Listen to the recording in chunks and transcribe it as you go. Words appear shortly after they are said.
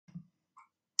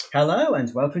Hello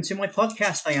and welcome to my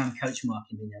podcast. I am Coach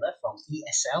Martin Manila from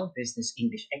ESL,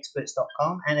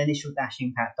 businessenglishexperts.com and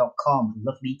initial-impact.com.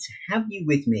 Lovely to have you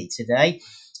with me today.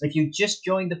 If you just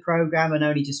joined the program and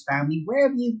only just found me, where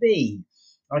have you been?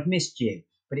 I've missed you,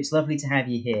 but it's lovely to have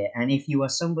you here. And if you are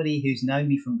somebody who's known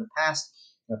me from the past,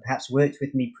 or perhaps worked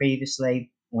with me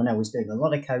previously when I was doing a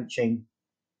lot of coaching,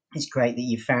 it's great that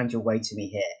you found your way to me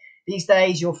here. These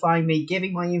days, you'll find me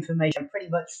giving my information pretty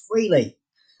much freely.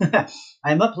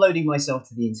 I'm uploading myself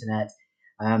to the internet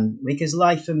because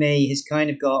life for me has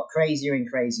kind of got crazier and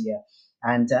crazier.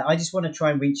 And I just want to try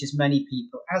and reach as many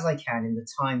people as I can in the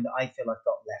time that I feel I've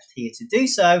got left here to do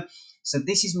so. So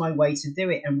this is my way to do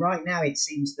it. And right now it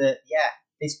seems that,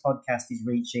 this podcast is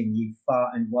reaching you far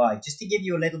and wide. Just to give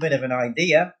you a little bit of an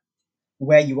idea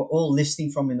where you are all listening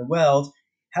from in the world,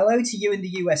 hello to you in the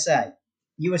USA.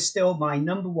 You are still my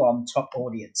number one top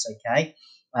audience, okay?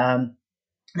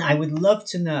 I would love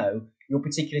to know your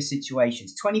particular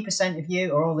situations. 20% of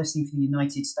you are all listening from the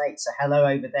United States. So hello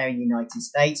over there in the United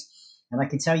States. And I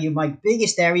can tell you my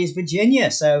biggest area is Virginia.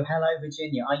 So hello,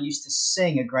 Virginia. I used to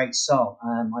sing a great song.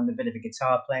 I'm a bit of a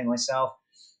guitar player myself.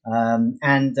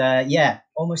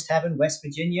 Almost Heaven, West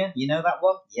Virginia. You know that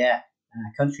one? Yeah.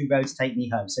 Country Roads Take Me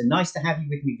Home. So nice to have you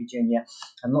with me, Virginia.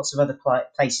 And lots of other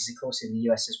places, of course, in the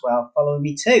US as well, following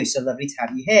me too. So lovely to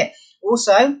have you here.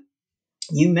 Also,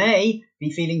 you may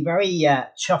be feeling very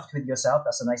chuffed with yourself.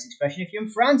 That's a nice expression. If you're in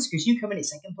France, because you come in at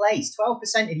second place.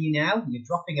 12% of you now. You're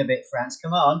dropping a bit, France.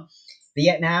 Come on.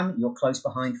 Vietnam, you're close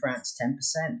behind France. 10%.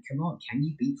 Come on. Can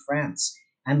you beat France?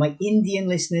 And my Indian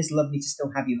listeners, lovely to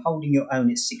still have you holding your own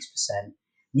at 6%.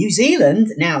 New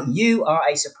Zealand, now you are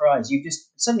a surprise. You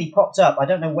just suddenly popped up, I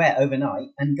don't know where, overnight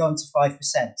and gone to 5%.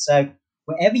 So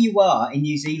wherever you are in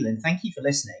New Zealand, thank you for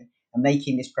listening and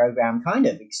making this program kind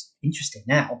of interesting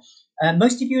now.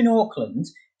 Most of you in Auckland,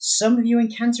 some of you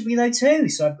in Canterbury though too.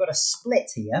 So I've got a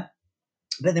split here,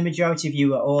 but the majority of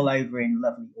you are all over in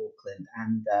lovely Auckland,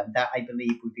 and that I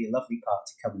believe would be a lovely part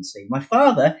to come and see. My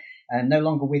father, no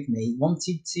longer with me,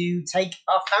 wanted to take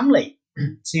our family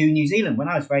to New Zealand when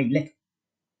I was very little.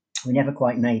 We never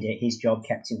quite made it. His job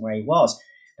kept him where he was.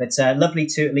 But lovely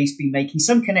to at least be making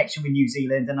some connection with New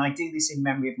Zealand, and I do this in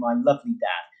memory of my lovely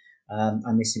dad.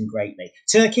 I miss him greatly.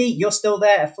 Turkey, you're still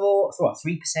there at 3%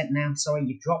 now. Sorry,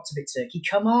 you dropped a bit, Turkey.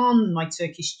 Come on, my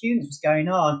Turkish students, what's going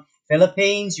on?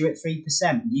 Philippines, you're at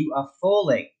 3%. You are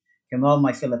falling. Come on,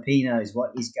 my Filipinos,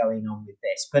 what is going on with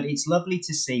this? But it's lovely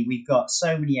to see we've got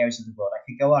so many areas of the world. I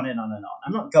could go on and on and on.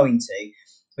 I'm not going to,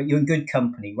 but you're in good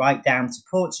company, right down to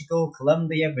Portugal,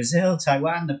 Colombia, Brazil,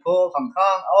 Taiwan, Nepal, Hong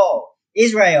Kong,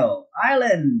 Israel,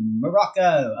 Ireland,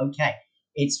 Morocco. Okay,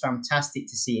 it's fantastic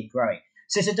to see it growing.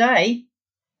 So today,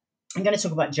 I'm going to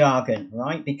talk about jargon,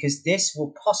 right? Because this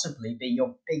will possibly be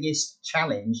your biggest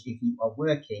challenge if you are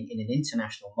working in an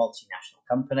international, multinational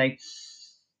company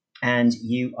and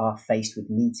you are faced with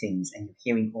meetings and you're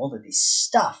hearing all of this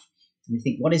stuff. And you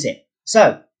think, what is it?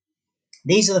 So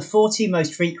these are the 40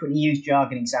 most frequently used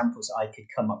jargon examples I could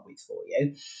come up with for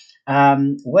you.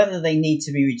 Whether they need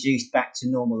to be reduced back to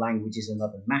normal language is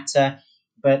another matter,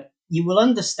 but you will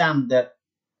understand that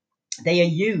they are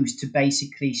used to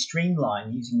basically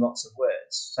streamline using lots of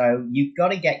words. So you've got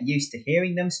to get used to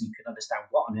hearing them so you can understand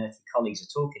what on earth your colleagues are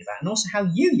talking about, and also how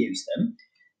you use them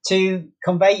to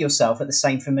convey yourself at the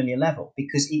same familiar level,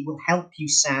 because it will help you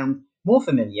sound more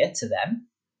familiar to them,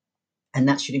 and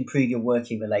that should improve your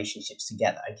working relationships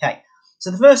together. Okay, so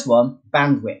the first one,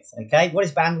 bandwidth. Okay, what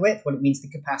is bandwidth? Well, it means the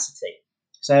capacity.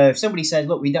 So if somebody says,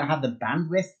 look, we don't have the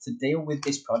bandwidth to deal with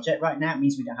this project right now, it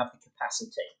means we don't have the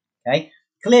capacity. Okay,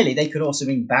 clearly they could also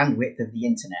mean bandwidth of the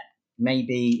internet.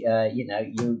 Maybe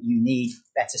you need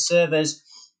better servers.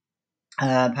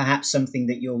 Perhaps something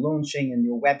that you're launching and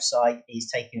your website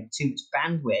is taking up too much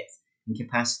bandwidth and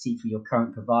capacity for your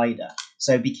current provider.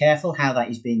 So be careful how that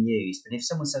is being used. But if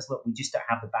someone says, look, we just don't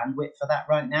have the bandwidth for that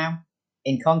right now,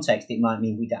 in context, it might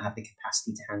mean we don't have the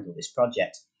capacity to handle this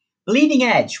project. Bleeding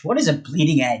edge. What is a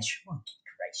bleeding edge? Oh,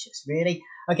 gracious, really?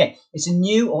 Okay, it's a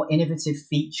new or innovative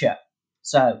feature.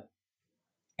 So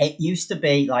it used to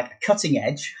be like a cutting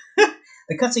edge.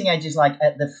 The cutting edge is like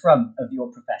at the front of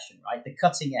your profession, right? The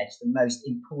cutting edge, the most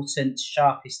important,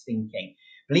 sharpest thinking.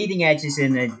 Bleeding edge is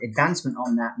an advancement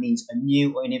on that, means a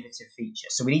new or innovative feature.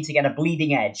 So we need to get a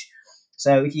bleeding edge.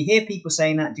 So if you hear people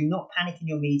saying that, do not panic in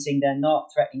your meeting. They're not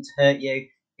threatening to hurt you.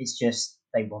 It's just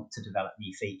they want to develop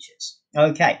new features.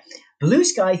 Okay, blue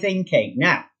sky thinking.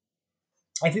 Now,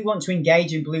 if we want to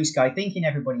engage in blue sky thinking,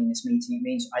 everybody in this meeting, it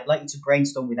means I'd like you to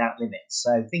brainstorm without limits.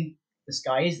 So think the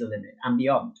sky is the limit and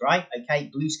beyond, right? Okay,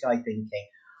 blue sky thinking.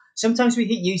 Sometimes we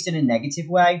get used in a negative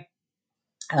way.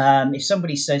 If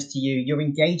somebody says to you, you're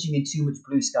engaging in too much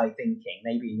blue sky thinking,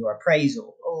 maybe in your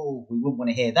appraisal, oh, we wouldn't want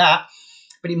to hear that.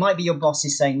 But it might be your boss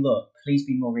is saying, look, please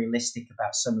be more realistic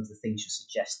about some of the things you're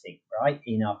suggesting, right,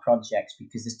 in our projects,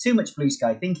 because there's too much blue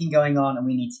sky thinking going on and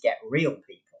we need to get real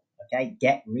people. Okay,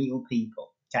 get real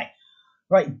people. Okay,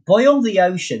 right, boil the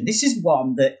ocean. This is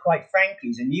one that, quite frankly,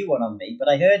 is a new one on me, but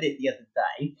I heard it the other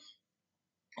day.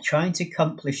 Trying to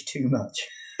accomplish too much.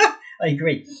 I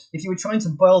agree. If you were trying to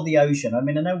boil the ocean, I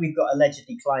mean, I know we've got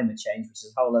allegedly climate change, which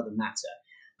is a whole other matter.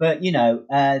 But,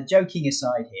 joking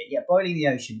aside here, yeah, boiling the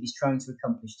ocean is trying to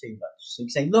accomplish too much. So you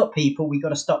say, look, people, we've got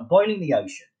to stop boiling the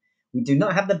ocean. We do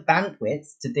not have the bandwidth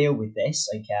to deal with this,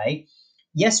 okay?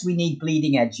 Yes, we need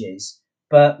bleeding edges,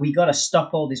 but we got to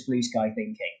stop all this blue sky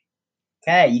thinking.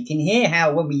 Okay, you can hear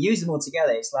how when we use them all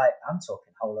together, it's like I'm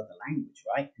talking a whole other language,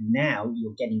 right? And now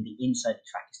you're getting the inside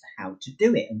track as to how to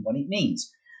do it and what it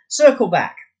means. Circle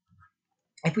back.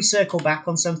 If we circle back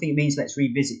on something, it means let's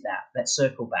revisit that. Let's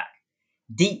circle back.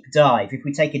 Deep dive. If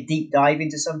we take a deep dive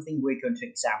into something, we're going to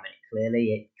examine it. Clearly,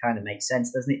 it kind of makes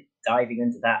sense, doesn't it? Diving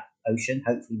into that ocean,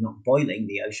 hopefully not boiling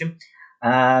the ocean.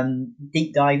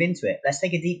 Deep dive into it. Let's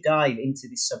take a deep dive into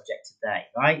this subject today,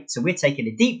 right? So we're taking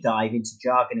a deep dive into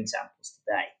jargon examples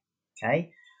today,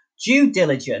 okay? Due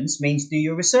diligence means do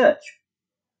your research.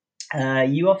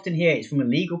 You often hear it's from a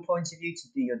legal point of view to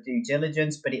do your due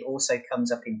diligence, but it also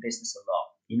comes up in business a lot.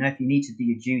 If you need to do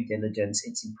your due diligence,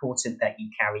 it's important that you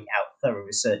carry out thorough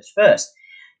research first.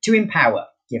 To empower,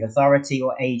 give authority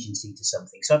or agency to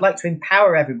something. So I'd like to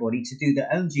empower everybody to do their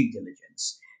own due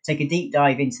diligence. Take a deep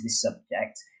dive into this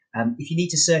subject. If you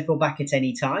need to circle back at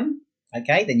any time,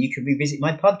 okay, then you can revisit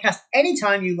my podcast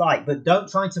anytime you like, but don't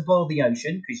try to boil the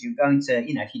ocean because you're going to,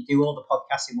 if you do all the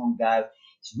podcasts in one go,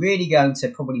 it's really going to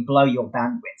probably blow your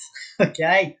bandwidth,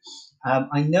 okay?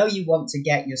 I know you want to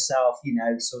get yourself,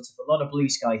 sort of a lot of blue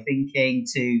sky thinking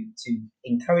to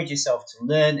encourage yourself to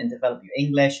learn and develop your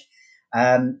English.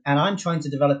 And I'm trying to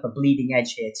develop a bleeding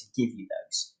edge here to give you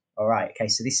those. All right, okay,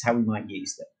 so this is how we might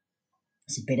use them.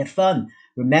 It's a bit of fun.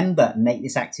 Remember, make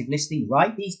this active listening,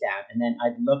 write these down, and then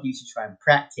I'd love you to try and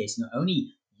practice not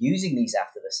only using these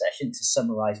after the session to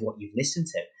summarize what you've listened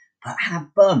to, but have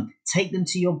fun. Take them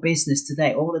to your business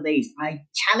today. All of these. I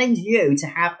challenge you to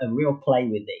have a real play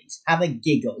with these. Have a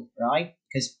giggle, right?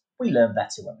 Because we learn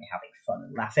better when we're having fun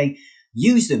and laughing.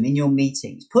 Use them in your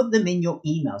meetings. Put them in your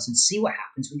emails and see what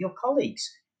happens with your colleagues.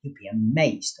 You'll be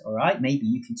amazed, all right? Maybe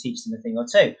you can teach them a thing or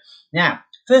two. Now,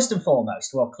 first and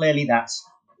foremost, well, clearly that's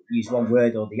use one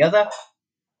word or the other.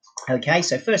 Okay,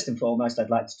 so first and foremost, I'd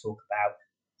like to talk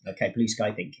about, blue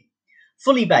sky thinking.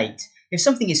 Fully baked. If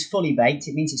something is fully baked,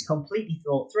 it means it's completely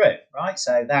thought through, right?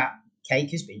 So that cake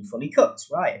has been fully cooked,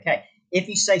 right? Okay. If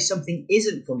you say something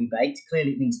isn't fully baked,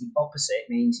 clearly it means the opposite. It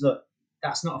means, look,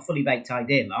 that's not a fully baked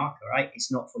idea, Mark, all right?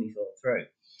 It's not fully thought through.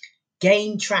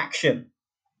 Gain traction.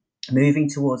 Moving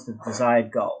towards the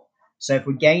desired goal. So if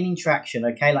we're gaining traction,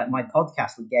 okay, like my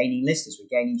podcast, we're gaining listeners,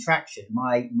 we're gaining traction.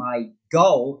 My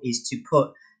goal is to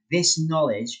put this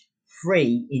knowledge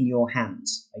free in your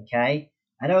hands, okay?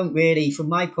 I don't really, from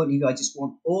my point of view, I just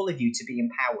want all of you to be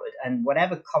empowered, and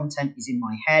whatever content is in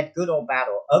my head, good or bad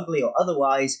or ugly or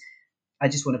otherwise, I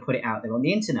just want to put it out there on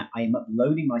the internet. I am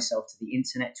uploading myself to the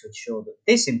internet to ensure that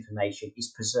this information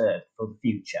is preserved for the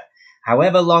future.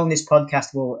 However long this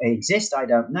podcast will exist, I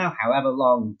don't know. However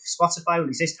long Spotify will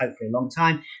exist, hopefully a long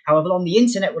time. However long the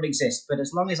internet will exist. But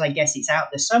as long as I guess it's out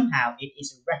there somehow, it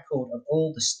is a record of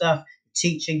all the stuff, the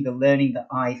teaching, the learning that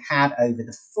I've had over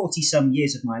the 40-some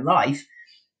years of my life.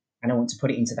 And I want to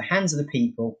put it into the hands of the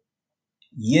people,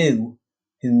 you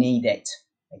who need it.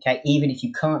 Okay, even if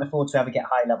you can't afford to ever get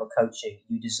high-level coaching,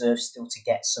 you deserve still to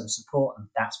get some support, and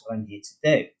that's what I'm here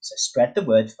to do. So spread the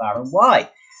word far and wide.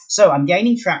 So I'm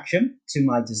gaining traction to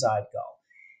my desired goal.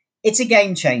 It's a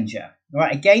game changer,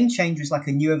 right? A game changer is like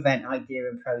a new event, idea,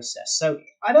 and process. So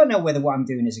I don't know whether what I'm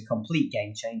doing is a complete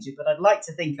game changer, but I'd like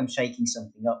to think I'm shaking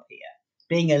something up here,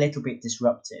 being a little bit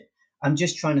disruptive. I'm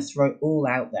just trying to throw it all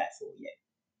out there for you.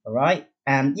 All right.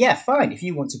 And yeah, fine. If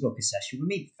you want to book a session with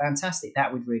me, fantastic.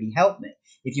 That would really help me.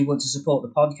 If you want to support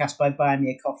the podcast by buying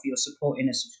me a coffee or supporting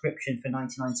a subscription for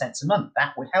 99 cents a month,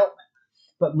 that would help me.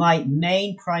 But my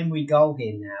main primary goal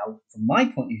here now, from my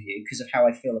point of view, because of how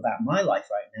I feel about my life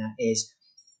right now, is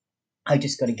I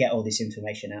just got to get all this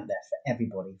information out there for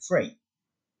everybody free.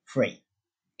 Free.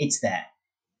 It's there.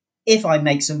 If I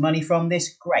make some money from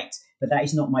this, great. But that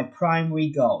is not my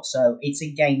primary goal. So it's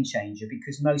a game changer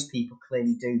because most people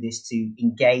clearly do this to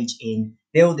engage in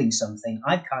building something.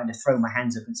 I've kind of thrown my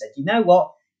hands up and said, you know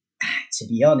what? To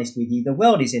be honest with you, the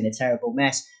world is in a terrible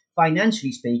mess.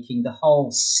 Financially speaking, the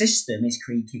whole system is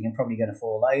creaking and probably going to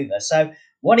fall over. So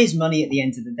What is money at the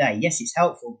end of the day? Yes, it's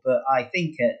helpful, but I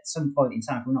think at some point in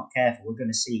time, if we're not careful, we're going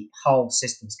to see whole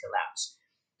systems collapse.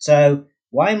 So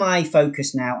why am I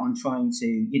focused now on trying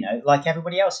to, like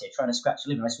everybody else here, trying to scratch a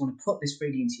living? I just want to put this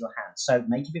freely into your hands. So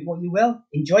make of it what you will.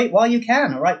 Enjoy it while you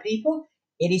can. All right, people?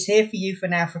 It is here for you for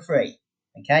now for free.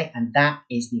 Okay? And that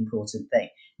is the important thing.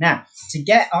 Now, to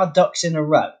get our ducks in a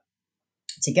row,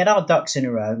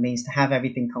 means to have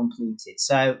everything completed.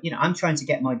 So, I'm trying to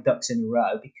get my ducks in a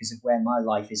row because of where my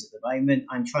life is at the moment.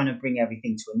 I'm trying to bring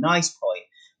everything to a nice point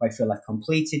where I feel I've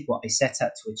completed what I set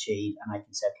out to achieve, and I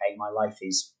can say, okay, my life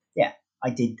is, I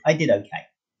did okay.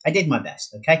 I did my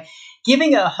best, okay?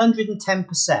 Giving it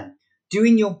 110%,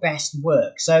 doing your best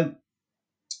work. So,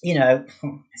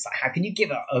 it's like, how can you give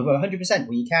it over 100%?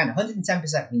 Well, you can.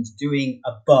 110% means doing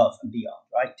above and beyond,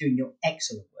 right? Doing your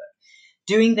excellent work.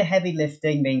 Doing the heavy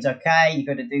lifting means, okay, you've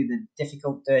got to do the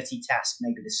difficult, dirty task,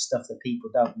 maybe the stuff that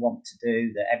people don't want to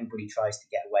do, that everybody tries to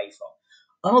get away from.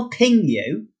 I'll ping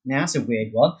you. Now, that's a weird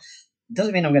one. It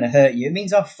doesn't mean I'm going to hurt you. It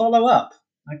means I'll follow up.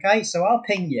 Okay, so I'll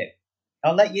ping you.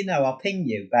 I'll let you know. I'll ping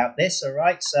you about this, all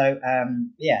right? So,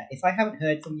 if I haven't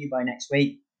heard from you by next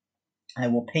week, I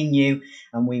will ping you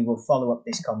and we will follow up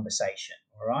this conversation.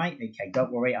 All right? Okay,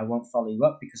 don't worry. I won't follow you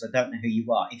up because I don't know who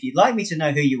you are. If you'd like me to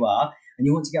know who you are and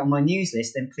you want to get on my news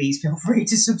list, then please feel free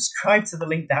to subscribe to the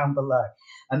link down below.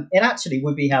 It actually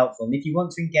would be helpful. And if you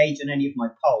want to engage on any of my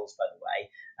polls, by the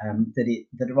way,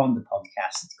 that are on the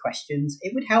podcast, questions,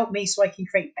 it would help me so I can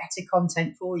create better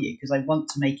content for you because I want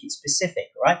to make it specific.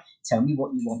 All right? Tell me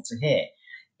what you want to hear.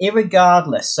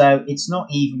 Irregardless. So it's not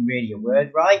even really a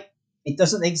word, right? It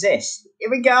doesn't exist,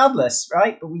 irregardless,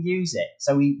 right? But we use it.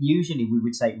 So we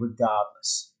would say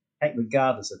regardless, okay?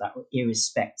 Regardless of that, or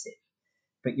irrespective.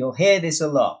 But you'll hear this a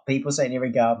lot. People saying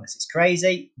irregardless. It's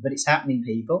crazy, but it's happening,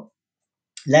 people.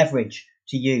 Leverage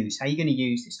to use. How are you going to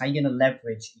use this? How are you going to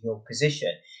leverage your position?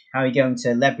 How are you going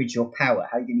to leverage your power?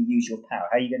 How are you going to use your power?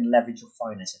 How are you going to leverage your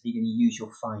finances? How are you going to use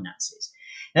your finances?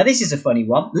 Now, this is a funny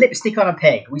one. Lipstick on a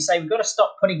pig. We say we've got to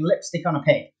stop putting lipstick on a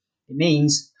pig. It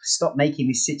means stop making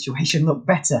this situation look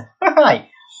better. All right.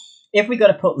 If we've got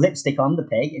to put lipstick on the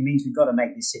pig, it means we've got to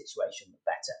make this situation look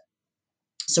better.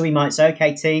 So we might say,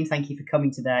 okay, team, thank you for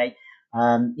coming today.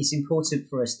 It's important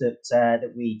for us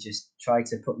that we just try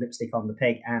to put lipstick on the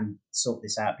pig and sort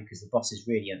this out because the boss is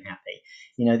really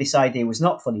unhappy. This idea was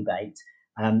not fully baked.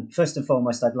 First and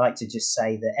foremost, I'd like to just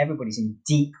say that everybody's in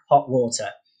deep hot water.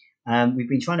 We've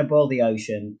been trying to boil the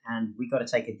ocean, and we've got to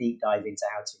take a deep dive into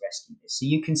how to rescue this. So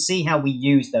you can see how we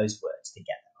use those words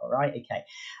together. All right,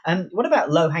 okay. What about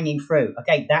low-hanging fruit?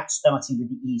 Okay, that's starting with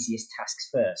the easiest tasks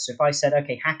first. So if I said,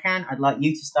 okay, Hakan, I'd like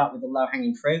you to start with the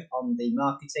low-hanging fruit on the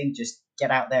marketing. Just get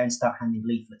out there and start handing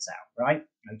leaflets out, right?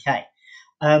 Okay.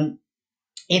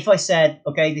 If I said,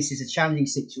 okay, this is a challenging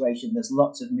situation, there's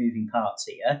lots of moving parts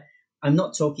here. I'm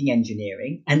not talking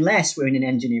engineering, unless we're in an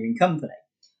engineering company.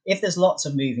 If there's lots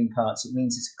of moving parts, it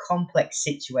means it's a complex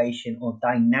situation or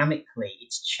dynamically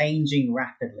it's changing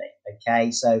rapidly.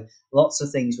 Okay, so lots of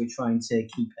things we're trying to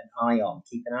keep an eye on,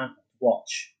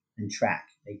 watch and track.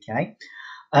 Okay,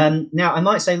 now I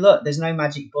might say, look, there's no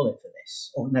magic bullet for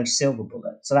this or no silver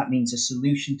bullet. So that means a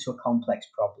solution to a complex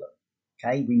problem.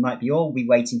 Okay, we might be all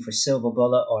waiting for a silver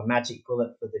bullet or a magic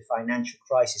bullet for the financial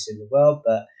crisis in the world,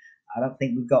 but I don't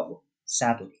think we've got one,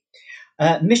 sadly.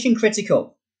 Mission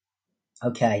critical.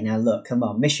 Okay, now look, come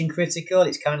on. Mission critical,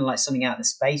 it's kind of like something out of the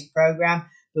space program.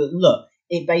 But look,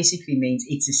 it basically means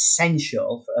it's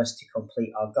essential for us to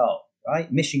complete our goal,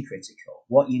 right? Mission critical,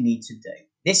 what you need to do.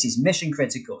 This is mission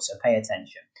critical, so pay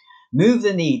attention. Move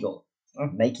the needle,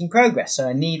 making progress. So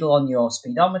a needle on your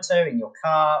speedometer, in your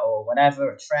car or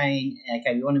whatever, a train.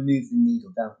 Okay, we want to move the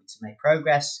needle, don't we, to make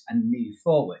progress and move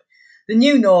forward. The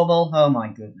new normal, oh my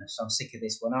goodness, I'm sick of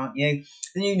this one, aren't you?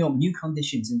 The new normal, new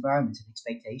conditions, environment and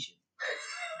expectation.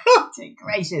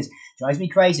 Gracious, drives me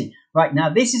crazy. Right, now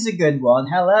this is a good one.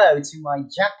 Hello to my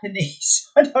Japanese.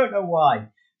 I don't know why.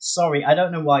 Sorry, I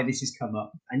don't know why this has come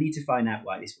up. I need to find out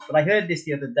why this. But I heard this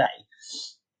the other day.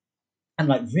 I'm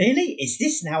like, really? Is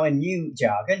this now a new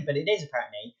jargon? But it is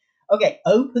apparently. Okay,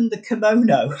 open the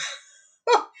kimono.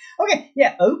 Okay,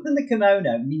 yeah, open the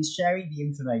kimono means sharing the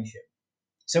information.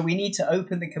 So we need to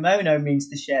open the kimono means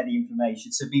to share the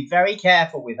information. So be very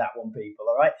careful with that one, people,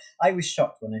 all right? I was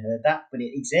shocked when I heard that, but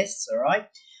it exists, all right?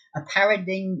 A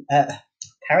paradigm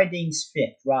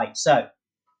shift, right? So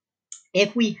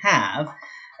if we have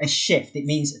a shift, it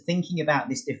means thinking about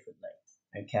this differently,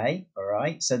 okay? All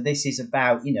right? So this is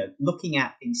about, looking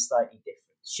at things slightly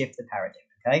different. Shift the paradigm,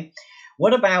 okay?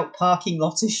 What about parking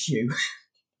lot issue?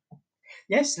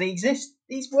 Yes, they exist.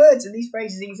 These words and these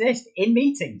phrases exist in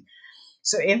meetings.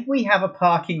 So if we have a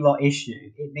parking lot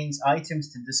issue, it means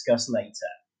items to discuss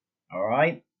later. All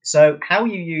right. So how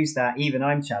you use that, even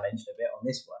I'm challenged a bit on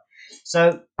this one.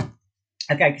 So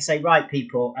okay, I can say, right,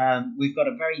 people, we've got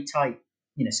a very tight,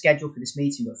 schedule for this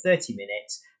meeting. We've got 30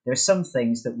 minutes. There are some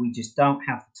things that we just don't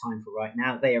have the time for right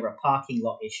now. They are a parking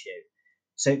lot issue.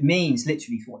 So it means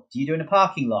literally, what do you do in a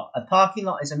parking lot? A parking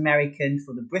lot is American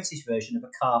for the British version of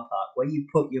a car park, where you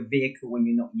put your vehicle when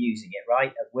you're not using it, right?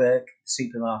 At work,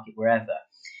 supermarket, wherever.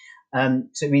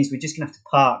 So it means we're just going to have to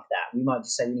park that. We might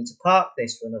just say we need to park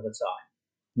this for another time,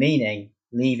 meaning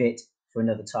leave it for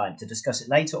another time to discuss it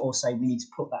later, or say we need to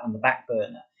put that on the back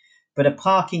burner. But a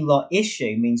parking lot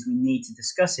issue means we need to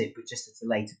discuss it, but just at a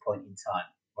later point in time,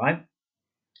 right?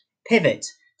 Pivot.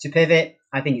 To pivot,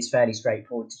 I think it's fairly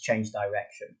straightforward to change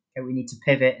direction. Okay, we need to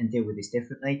pivot and deal with this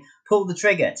differently. Pull the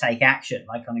trigger, take action,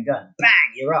 like on a gun.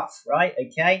 Bang, you're off, right?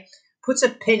 Okay. Put a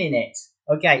pin in it.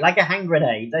 Okay, like a hand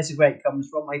grenade. That's where it comes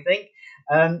from, I think.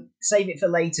 Save it for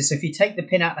later. So if you take the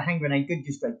pin out of the hand grenade, good,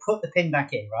 just great. Put the pin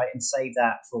back in, right, and save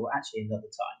that for actually another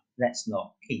time. Let's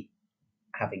not keep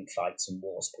having fights and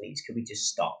wars, please. Could we just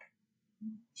stop?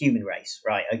 Human race,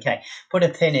 right? Okay, put a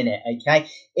pin in it. Okay,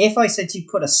 if I said to you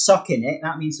put a sock in it,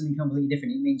 that means something completely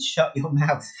different. It means shut your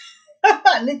mouth.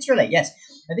 Literally, yes.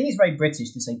 I think it's very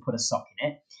British to say put a sock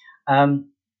in it.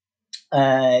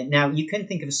 Now you can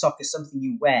think of a sock as something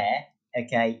you wear,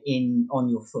 okay, on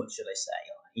your foot, should I say,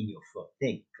 in your foot.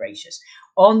 Big gracious,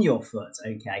 on your foot,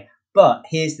 okay. But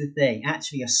here's the thing: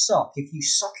 actually, a sock. If you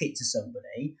sock it to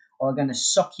somebody, or are going to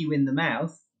sock you in the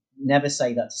mouth, never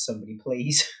say that to somebody,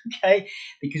 please, okay?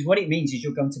 Because what it means is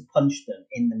you're going to punch them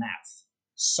in the mouth.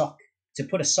 Sock. To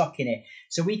put a sock in it.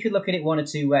 So we could look at it one or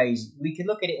two ways. We could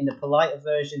look at it in the politer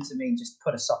version to mean just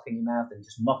put a sock in your mouth and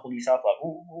just muffle yourself like,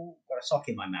 oh, got a sock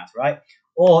in my mouth, right?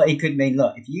 Or it could mean,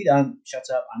 look, if you don't shut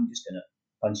up, I'm just going to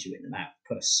punch you in the mouth.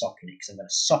 Put a sock in it because I'm going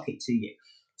to sock it to you.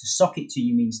 To sock it to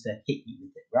you means to hit you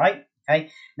with it, right?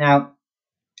 Okay. Now,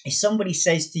 if somebody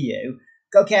says to you,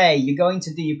 okay, you're going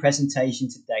to do your presentation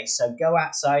today, so go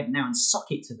outside now and sock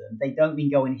it to them. They don't mean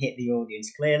go and hit the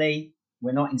audience. Clearly,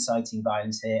 we're not inciting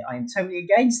violence here. I am totally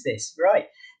against this, right?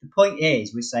 The point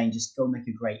is, we're saying just go make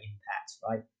a great impact,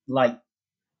 right? Like,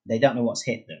 they don't know what's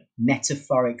hit them.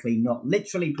 Metaphorically, not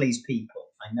literally, please, people.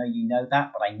 I know you know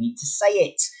that, but I need to say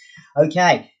it.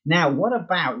 Okay, now what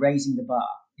about raising the bar?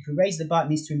 If we raise the bar, it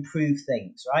means to improve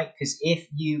things, right? Because if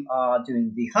you are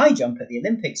doing the high jump at the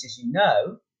Olympics, as you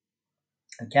know,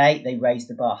 okay, they raise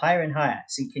the bar higher and higher.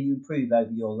 See, can you improve over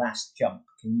your last jump?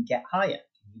 Can you get higher?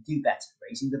 Can you do better?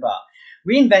 Raising the bar.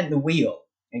 Reinvent the wheel,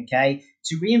 okay?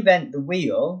 To reinvent the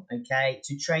wheel, okay,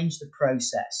 to change the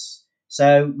process.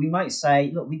 So we might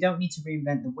say, look, we don't need to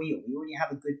reinvent the wheel. We already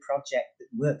have a good project that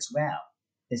works well.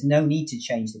 There's no need to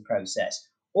change the process.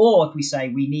 Or if we say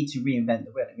we need to reinvent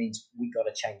the wheel, it means we've got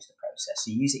to change the process.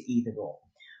 So use it either or.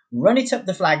 Run it up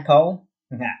the flagpole.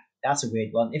 That's a weird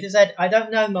one. If it said, I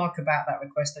don't know, Mark, about that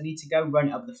request, I need to go run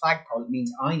it up the flagpole, it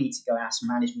means I need to go ask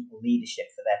management or leadership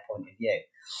for their point of view.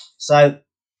 So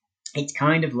it's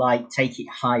kind of like take it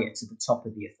higher to the top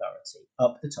of the authority,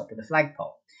 up the top of the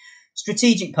flagpole.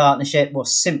 Strategic partnership, well,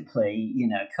 simply,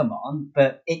 come on,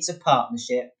 but it's a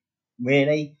partnership,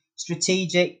 really.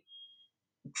 Strategic,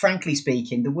 frankly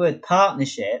speaking, the word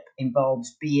partnership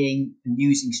involves being and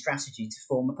using strategy to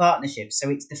form a partnership, so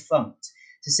it's defunct.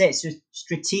 To say it's a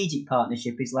strategic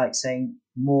partnership is like saying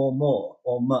more,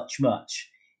 or much.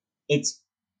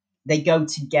 They go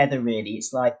together, really.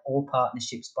 It's like all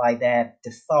partnerships, by their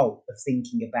default of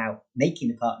thinking about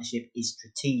making a partnership, is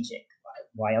strategic.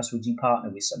 Why else would you partner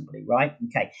with somebody, right?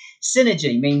 Okay.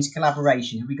 Synergy means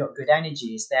collaboration. Have we got good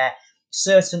energy? Is there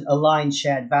certain aligned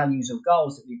shared values or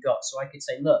goals that we've got? So I could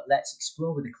say, look, let's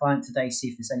explore with the client today, see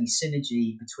if there's any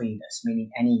synergy between us, meaning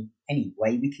any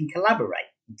way we can collaborate.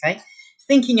 Okay.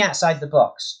 Thinking outside the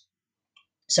box.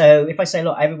 So if I say,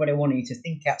 look, everybody, I want you to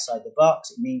think outside the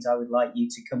box, it means I would like you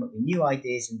to come up with new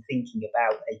ideas and thinking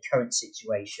about a current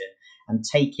situation and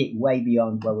take it way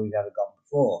beyond where we've ever gone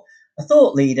before. A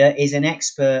thought leader is an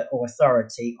expert or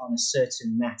authority on a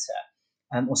certain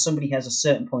matter, or somebody has a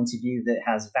certain point of view that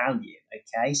has value.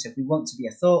 Okay, so if we want to be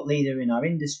a thought leader in our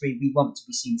industry, we want to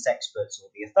be seen as experts or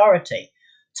the authority.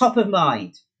 Top of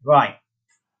mind, right?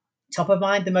 Top of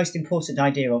mind, the most important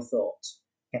idea or thought.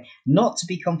 Okay. Not to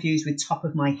be confused with top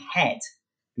of my head.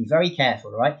 Be very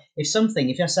careful, right?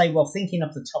 If I say, well, thinking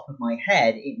off the top of my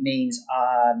head, it means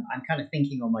I'm kind of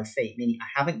thinking on my feet, meaning I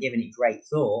haven't given it great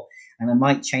thought and I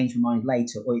might change my mind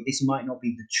later, or this might not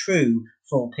be the true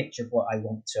full picture of what I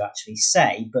want to actually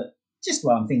say, but just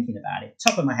while I'm thinking about it,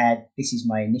 top of my head, this is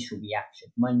my initial reaction,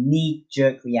 my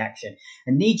knee-jerk reaction.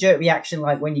 A knee-jerk reaction,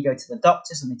 like when you go to the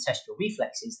doctors and they test your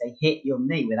reflexes, they hit your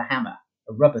knee with a hammer,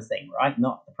 a rubber thing, right?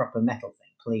 Not the proper metal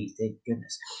thing, please, dear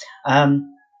goodness.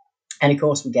 And of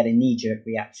course, we get a knee-jerk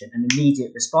reaction, an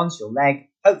immediate response. Your leg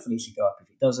hopefully should go up. If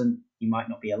it doesn't, you might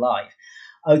not be alive.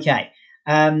 Okay,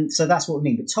 so that's what we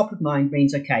mean. But top of mind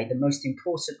means, okay, the most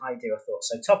important idea or thought.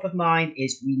 So top of mind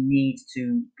is we need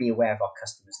to be aware of our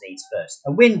customers' needs first.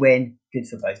 A win-win, good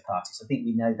for both parties. I think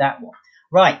we know that one.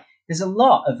 Right, there's a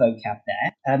lot of vocab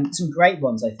there, some great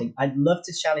ones, I think. I'd love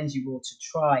to challenge you all to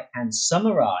try and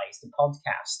summarize the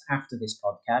podcast after this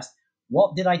podcast.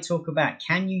 What did I talk about?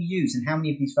 Can you use, and how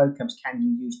many of these vocabs can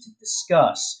you use to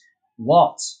discuss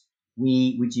what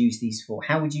we would use these for?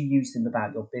 How would you use them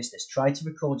about your business? Try to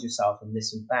record yourself and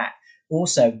listen back.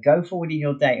 Also, go forward in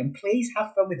your day and please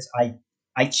have fun with this.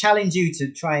 I challenge you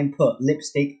to try and put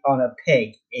lipstick on a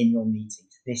pig in your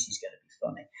meetings. This is going to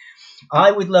be funny.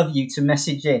 I would love you to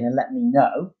message in and let me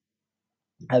know,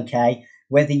 okay,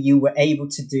 whether you were able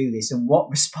to do this and what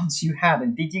response you had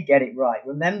and did you get it right.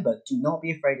 Remember, do not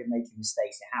be afraid of making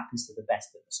mistakes. It happens to the best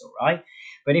of us, all right?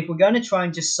 But if we're going to try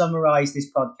and just summarize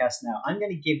this podcast now, I'm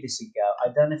going to give this a go.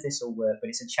 I don't know if this will work, but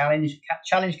it's a challenge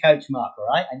coach mark, all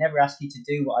right? I never ask you to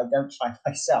do what I don't try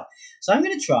myself. So I'm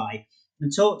going to try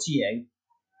and talk to you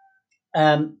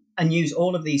and use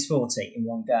all of these 40 in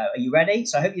one go. Are you ready?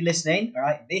 So I hope you're listening. All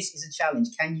right, this is a challenge.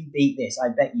 Can you beat this? I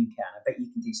bet you can. I bet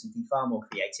you can do something far more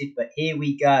creative. But here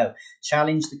we go.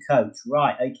 Challenge the coach.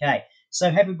 Right, okay. So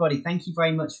everybody, thank you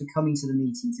very much for coming to the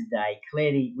meeting today.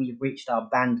 Clearly, we have reached our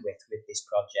bandwidth with this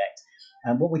project.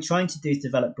 And what we're trying to do is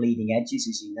develop bleeding edges,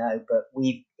 as you know, but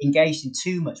we've engaged in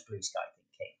too much blue sky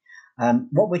thinking.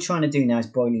 What we're trying to do now is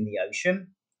boiling the ocean.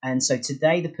 And so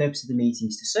today, the purpose of the meeting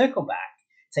is to circle back,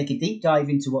 take a deep dive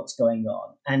into what's going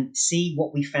on and see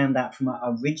what we found out from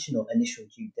our original initial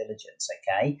due diligence,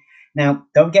 okay? Now,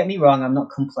 don't get me wrong, I'm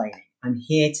not complaining. I'm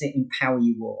here to empower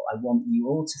you all. I want you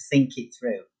all to think it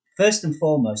through. First and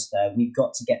foremost, though, we've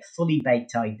got to get fully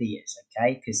baked ideas,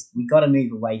 okay? Because we've got to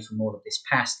move away from all of this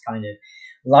past kind of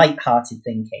light-hearted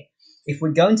thinking. If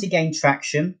we're going to gain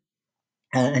traction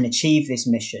and achieve this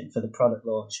mission for the product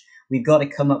launch, we've got to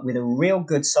come up with a real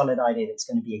good, solid idea that's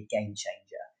going to be a game changer.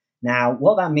 Now,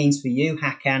 what that means for you,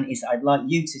 Hakan, is I'd like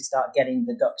you to start getting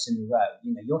the ducks in a row.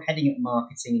 You know, you're heading up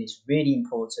marketing, and it's really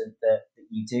important that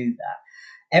you do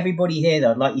that. Everybody here,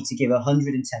 though, I'd like you to give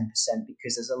 110%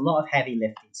 because there's a lot of heavy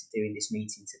lifting to do in this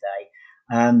meeting today.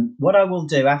 What I will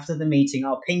do after the meeting,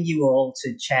 I'll ping you all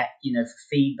to check, for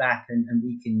feedback and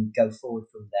we can go forward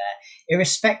from there.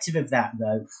 Irrespective of that,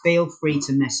 though, feel free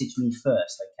to message me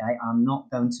first, okay? I'm not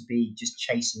going to be just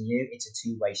chasing you. It's a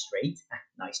two-way street.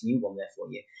 Nice new one there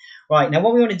for you. Right, now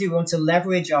what we want to do, we want to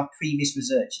leverage our previous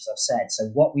research, as I've said. So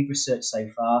what we've researched so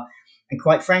far, and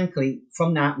quite frankly,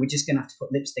 from that, we're just going to have to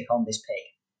put lipstick on this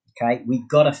pig. Okay, we've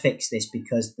got to fix this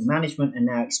because the management are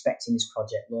now expecting this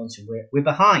project launch and we're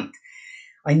behind.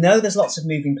 I know there's lots of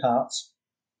moving parts.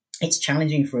 It's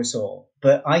challenging for us all,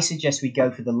 but I suggest we go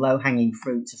for the low-hanging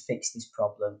fruit to fix this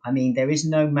problem. I mean, there is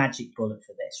no magic bullet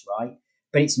for this, right?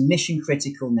 But it's mission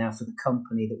critical now for the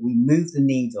company that we move the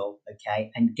needle,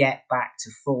 okay, and get back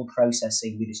to full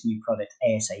processing with this new product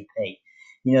ASAP.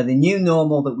 The new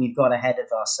normal that we've got ahead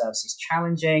of ourselves is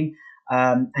challenging.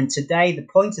 And today, the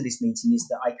point of this meeting is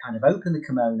that I kind of open the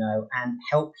kimono and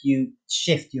help you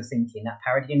shift your thinking, that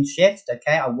paradigm shift,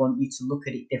 okay? I want you to look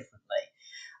at it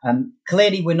differently.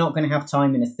 Clearly, we're not going to have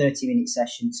time in a 30-minute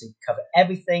session to cover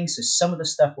everything, so some of the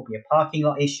stuff will be a parking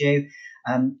lot issue.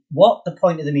 What the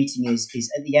point of the meeting is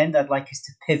at the end, I'd like us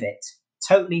to pivot,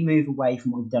 totally move away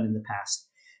from what we've done in the past.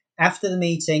 After the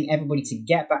meeting, everybody to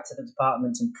get back to the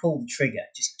department and pull the trigger.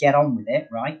 Just get on with it,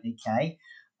 right? Okay.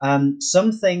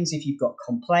 Some things, if you've got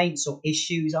complaints or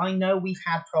issues, I know we've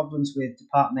had problems with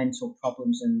departmental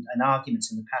problems and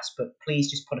arguments in the past, but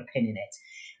please just put a pin in it.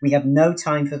 We have no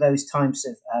time for those types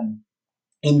of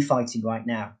infighting right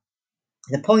now.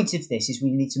 The point of this is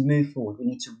we need to move forward. We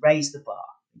need to raise the bar,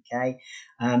 okay?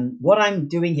 What I'm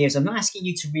doing here is I'm not asking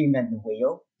you to reinvent the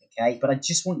wheel, okay? But I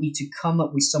just want you to come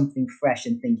up with something fresh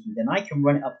and thinking. Then I can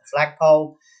run it up the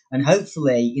flagpole. And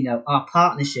hopefully, our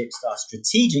partnerships, our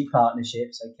strategic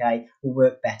partnerships, okay, will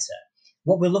work better.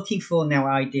 What we're looking for now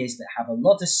are ideas that have a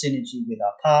lot of synergy with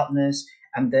our partners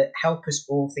and that help us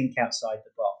all think outside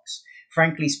the box.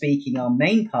 Frankly speaking, our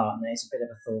main partner is a bit of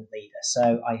a thought leader.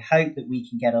 So I hope that we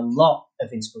can get a lot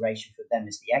of inspiration from them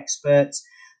as the experts.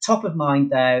 Top of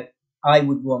mind, though, I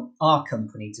would want our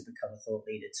company to become a thought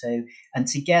leader too. And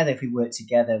together, if we work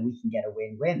together, we can get a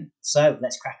win-win. So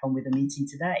let's crack on with the meeting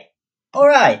today. All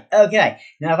right, okay.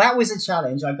 Now that was a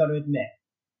challenge, I've got to admit.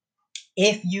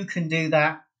 If you can do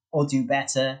that or do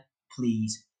better,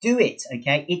 please do it.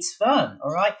 Okay, it's fun.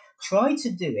 All right, try to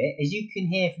do it. As you can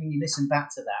hear when you listen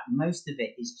back to that, most of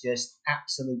it is just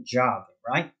absolute jargon.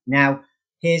 Right now,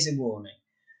 here's a warning.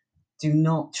 Do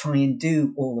not try and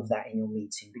do all of that in your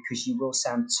meeting because you will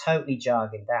sound totally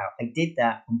jargoned out. I did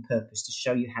that on purpose to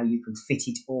show you how you can fit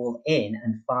it all in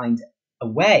and find a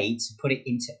way to put it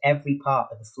into every part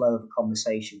of the flow of a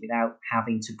conversation without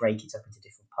having to break it up into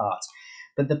different parts.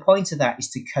 But the point of that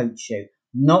is to coach you,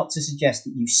 not to suggest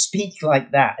that you speak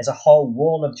like that as a whole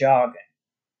wall of jargon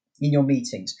in your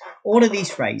meetings. All of these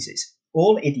phrases,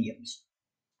 all idioms,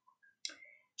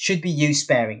 should be used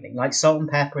sparingly, like salt and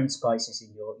pepper and spices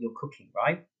in your cooking,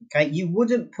 right? Okay, you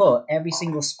wouldn't put every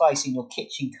single spice in your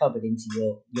kitchen cupboard into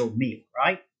your meal,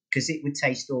 right? Because it would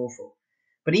taste awful.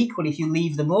 But equally, if you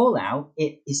leave them all out,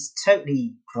 it is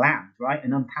totally bland, right?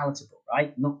 And unpalatable,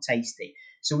 right? Not tasty.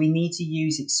 So we need to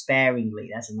use it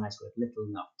sparingly. That's a nice word, little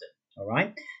and often. All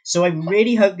right. So I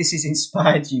really hope this has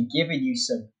inspired you, given you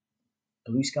some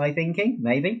blue sky thinking,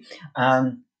 maybe.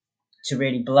 To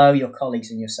really blow your colleagues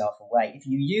and yourself away. If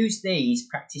you use these,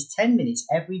 practice 10 minutes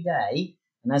every day,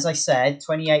 and as I said,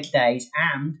 28 days,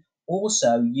 and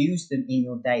also use them in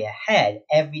your day ahead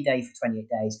every day for 28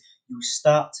 days, you'll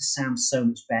start to sound so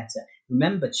much better.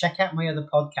 Remember, check out my other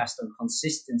podcast on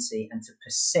consistency and to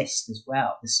persist as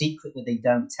well, the secret that they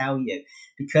don't tell you,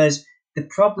 because the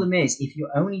problem is, if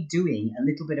you're only doing a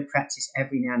little bit of practice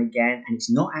every now and again, and it's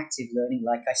not active learning,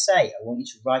 like I say, I want you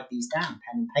to write these down,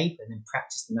 pen and paper, and then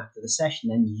practice them after the session,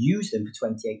 then use them for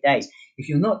 28 days. If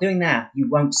you're not doing that, you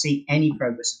won't see any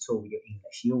progress at all with your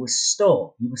English. You will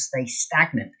stall. You will stay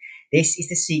stagnant. This is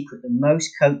the secret that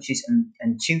most coaches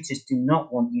and tutors do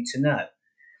not want you to know.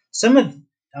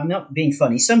 I'm not being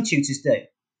funny, some tutors do.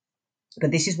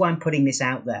 But this is why I'm putting this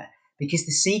out there. Because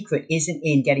the secret isn't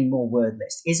in getting more word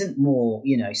lists, isn't more,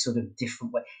 sort of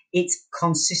different way. It's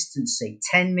consistency.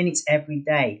 10 minutes every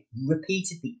day,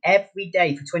 repeatedly every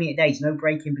day for 28 days, no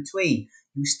break in between.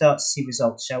 You start to see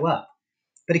results show up.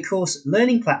 But of course,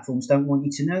 learning platforms don't want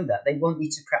you to know that. They want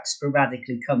you to perhaps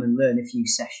sporadically come and learn a few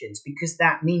sessions because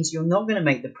that means you're not going to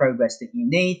make the progress that you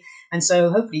need. And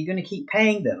so hopefully you're going to keep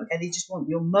paying them. Okay, they just want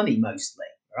your money mostly.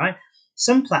 All right.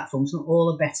 Some platforms, not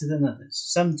all, are better than others.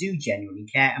 Some do genuinely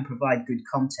care and provide good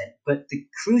content. But the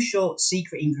crucial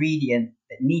secret ingredient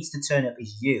that needs to turn up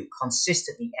is you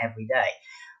consistently every day.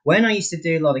 When I used to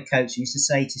do a lot of coaching, I used to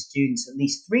say to students at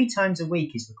least 3 times a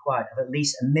week is required of at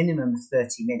least a minimum of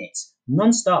 30 minutes,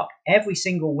 non-stop, every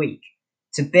single week,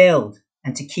 to build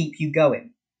and to keep you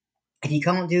going. If you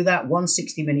can't do that, one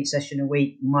 60-minute session a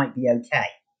week might be okay,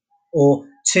 or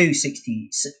 2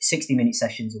 60-minute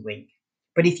sessions a week.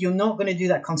 But if you're not going to do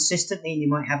that consistently, and you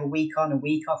might have a week on, a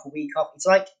week off, it's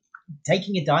like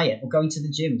taking a diet or going to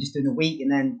the gym, just doing a week, and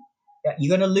then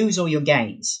you're going to lose all your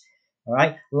gains. All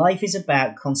right. Life is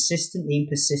about consistently and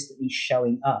persistently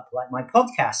showing up. Like my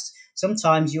podcast,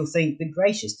 sometimes you'll think, good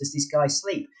gracious, does this guy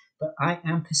sleep? But I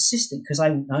am persistent because I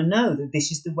know that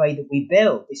this is the way that we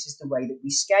build. This is the way that we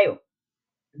scale.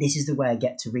 This is the way I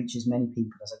get to reach as many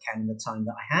people as I can in the time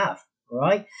that I have. All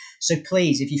right. So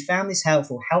please, if you found this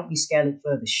helpful, help me scale it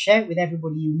further. Share it with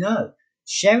everybody you know.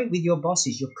 Share it with your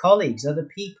bosses, your colleagues, other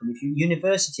people. If you're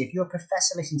university, if you're a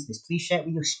professor listening to this, please share it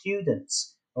with your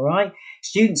students. All right.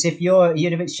 Students, if you're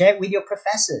share it with your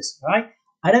professors. All right.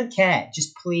 I don't care.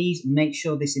 Just please make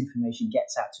sure this information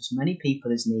gets out to as many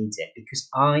people as needs it because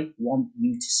I want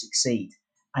you to succeed.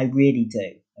 I really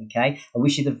do. Okay. I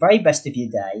wish you the very best of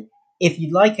your day. If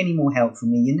you'd like any more help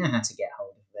from me, you know how to get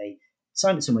hold of me.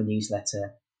 Sign up to my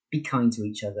newsletter. Be kind to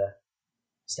each other.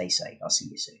 Stay safe. I'll see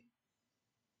you soon.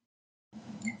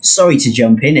 Sorry to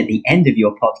jump in at the end of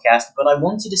your podcast, but I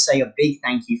wanted to say a big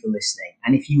thank you for listening.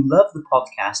 And if you love the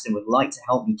podcast and would like to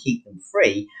help me keep them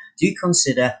free, do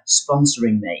consider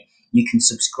sponsoring me. You can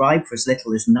subscribe for as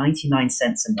little as 99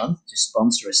 cents a month to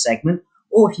sponsor a segment.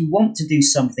 Or if you want to do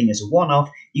something as a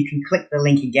one-off, you can click the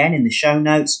link again in the show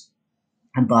notes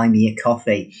and buy me a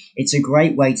coffee. It's a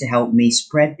great way to help me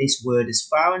spread this word as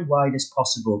far and wide as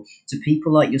possible to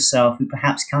people like yourself who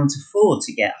perhaps can't afford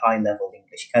to get high-level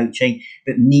English coaching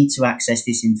but need to access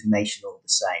this information all the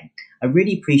same. I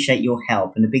really appreciate your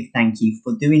help and a big thank you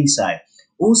for doing so.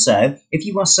 Also, if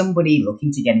you are somebody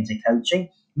looking to get into coaching,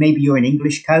 maybe you're an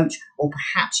English coach or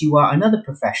perhaps you are another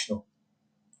professional.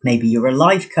 Maybe you're a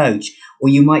life coach or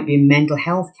you might be a mental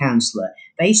health counselor.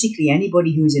 Basically,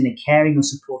 anybody who is in a caring or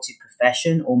supportive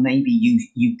profession, or maybe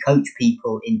you coach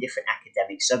people in different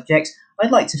academic subjects,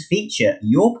 I'd like to feature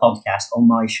your podcast on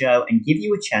my show and give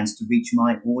you a chance to reach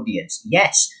my audience.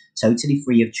 Yes, totally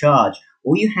free of charge.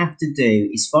 All you have to do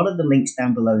is follow the links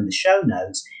down below in the show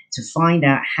notes to find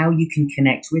out how you can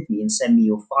connect with me and send me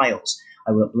your files.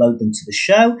 I will upload them to the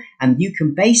show, and you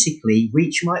can basically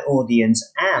reach my audience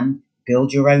and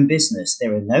build your own business.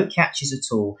 There are no catches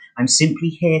at all. I'm simply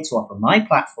here to offer my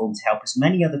platform to help as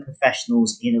many other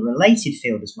professionals in a related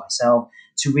field as myself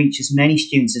to reach as many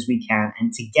students as we can,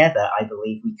 and together I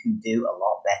believe we can do a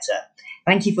lot better.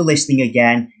 Thank you for listening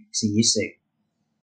again. See you soon.